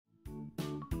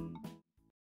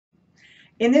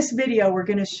In this video, we're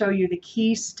going to show you the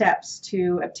key steps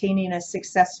to obtaining a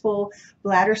successful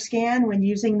bladder scan when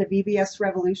using the BBS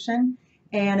Revolution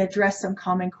and address some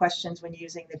common questions when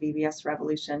using the BBS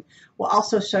Revolution. We'll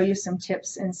also show you some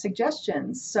tips and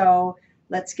suggestions. So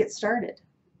let's get started.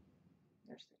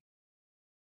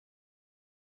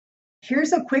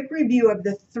 Here's a quick review of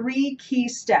the 3 key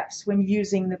steps when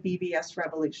using the BBS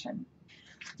Revolution.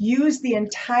 Use the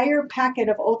entire packet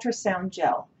of ultrasound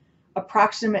gel,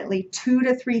 approximately 2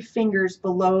 to 3 fingers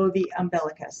below the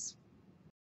umbilicus.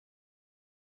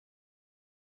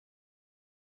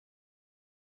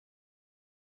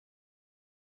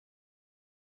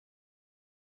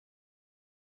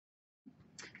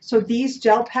 So these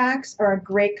gel packs are a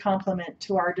great complement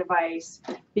to our device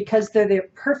because they're the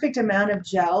perfect amount of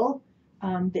gel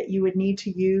that you would need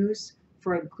to use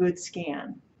for a good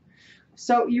scan.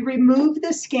 So you remove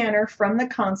the scanner from the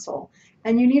console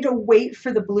and you need to wait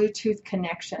for the Bluetooth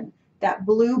connection. That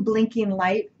blue blinking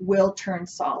light will turn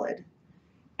solid.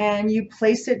 And you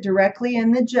place it directly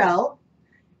in the gel.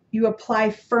 You apply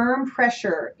firm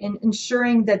pressure in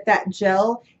ensuring that that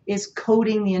gel is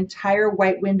coating the entire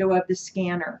white window of the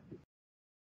scanner.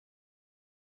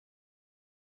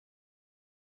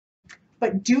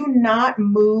 But do not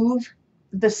move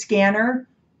the scanner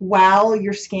while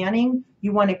you're scanning.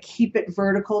 You want to keep it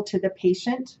vertical to the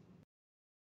patient.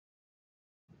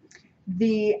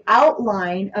 The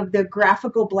outline of the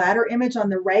graphical bladder image on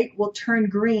the right will turn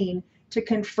green to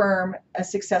confirm a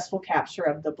successful capture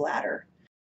of the bladder.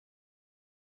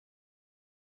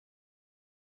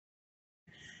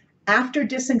 After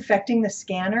disinfecting the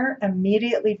scanner,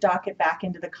 immediately dock it back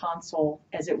into the console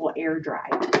as it will air dry.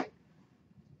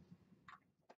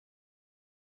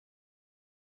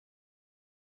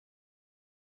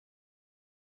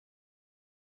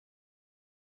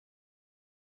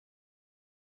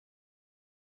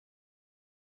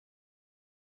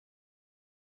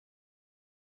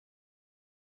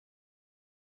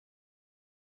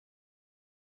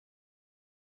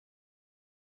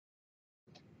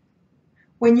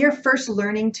 When you're first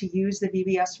learning to use the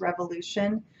BBS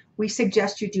Revolution, we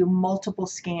suggest you do multiple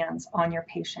scans on your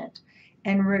patient.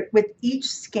 And with each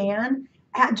scan,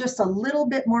 add just a little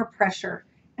bit more pressure.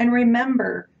 And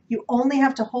remember, you only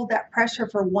have to hold that pressure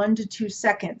for 1 to 2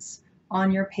 seconds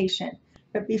on your patient.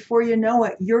 But before you know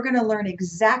it, you're going to learn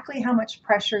exactly how much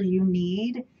pressure you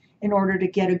need in order to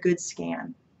get a good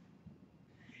scan.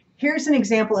 Here's an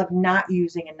example of not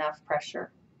using enough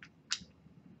pressure.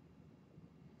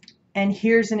 And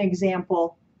here's an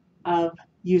example of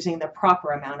using the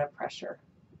proper amount of pressure.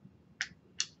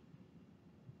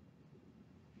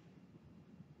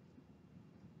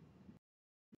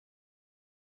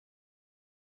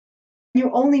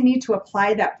 You only need to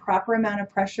apply that proper amount of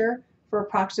pressure for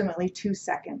approximately 2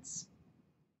 seconds.